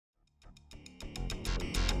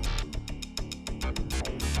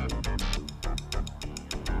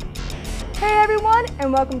Hey everyone,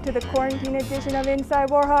 and welcome to the quarantine edition of Inside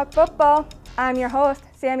Warhawk Football. I'm your host,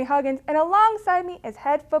 Sami Huggins, and alongside me is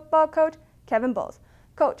head football coach Kevin Bullis.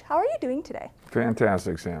 Coach, how are you doing today?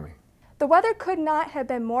 Fantastic, Sammy. The weather could not have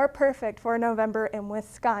been more perfect for November in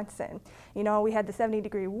Wisconsin. You know, we had the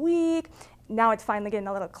 70-degree week. Now it's finally getting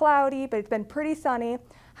a little cloudy, but it's been pretty sunny.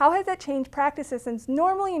 How has that changed practices since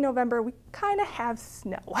normally in November we kind of have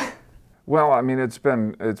snow? Well, I mean, it's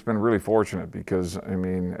been really fortunate because, I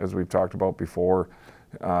mean, as we've talked about before,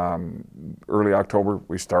 early October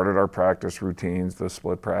we started our practice routines, the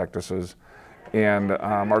split practices, and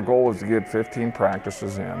our goal was to get 15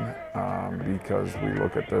 practices in because we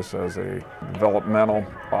look at this as a developmental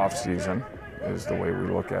off-season is the way we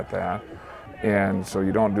look at that. And so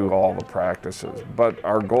you don't do all the practices, but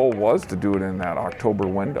our goal was to do it in that October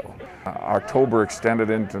window. October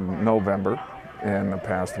extended into November in the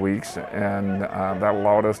past weeks, and that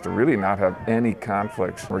allowed us to really not have any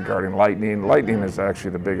conflicts regarding lightning. Lightning is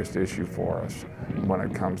actually the biggest issue for us when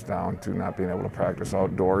it comes down to not being able to practice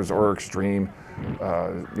outdoors or extreme,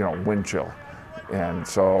 wind chill. And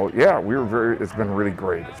so, yeah, it's been really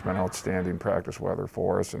great. It's been outstanding practice weather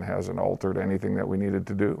for us and hasn't altered anything that we needed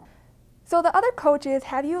to do. So the other coaches,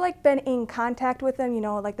 have you been in contact with them,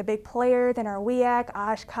 like the big players in our WEAC,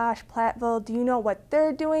 Oshkosh, Platteville? Do you know what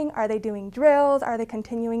they're doing? Are they doing drills? Are they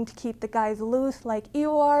continuing to keep the guys loose like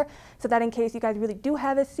you are so that in case you guys really do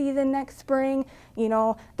have a season next spring,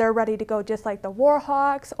 they're ready to go just like the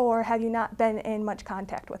Warhawks? Or have you not been in much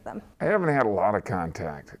contact with them? I haven't had a lot of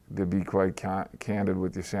contact, to be quite candid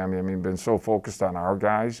with you, Sammy. I mean, been so focused on our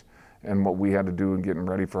guys and what we had to do in getting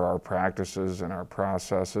ready for our practices and our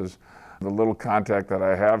processes. The little contact that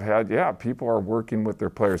I have had, yeah, people are working with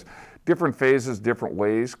their players. Different phases, different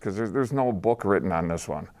ways, because there's no book written on this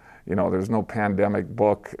one. There's no pandemic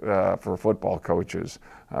book for football coaches,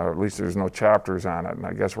 or at least there's no chapters on it. And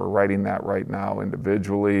I guess we're writing that right now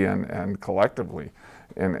individually and collectively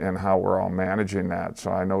in how we're all managing that.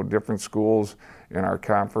 So I know different schools in our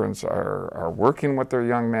conference are working with their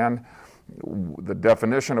young men. The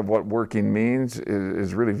definition of what working means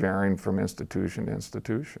is really varying from institution to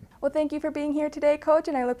institution. Well, thank you for being here today, Coach,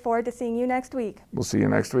 and I look forward to seeing you next week. We'll see you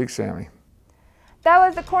next week, Sammy. That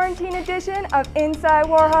was the quarantine edition of Inside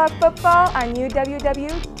Warhawk Football on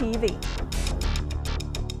UWW-TV.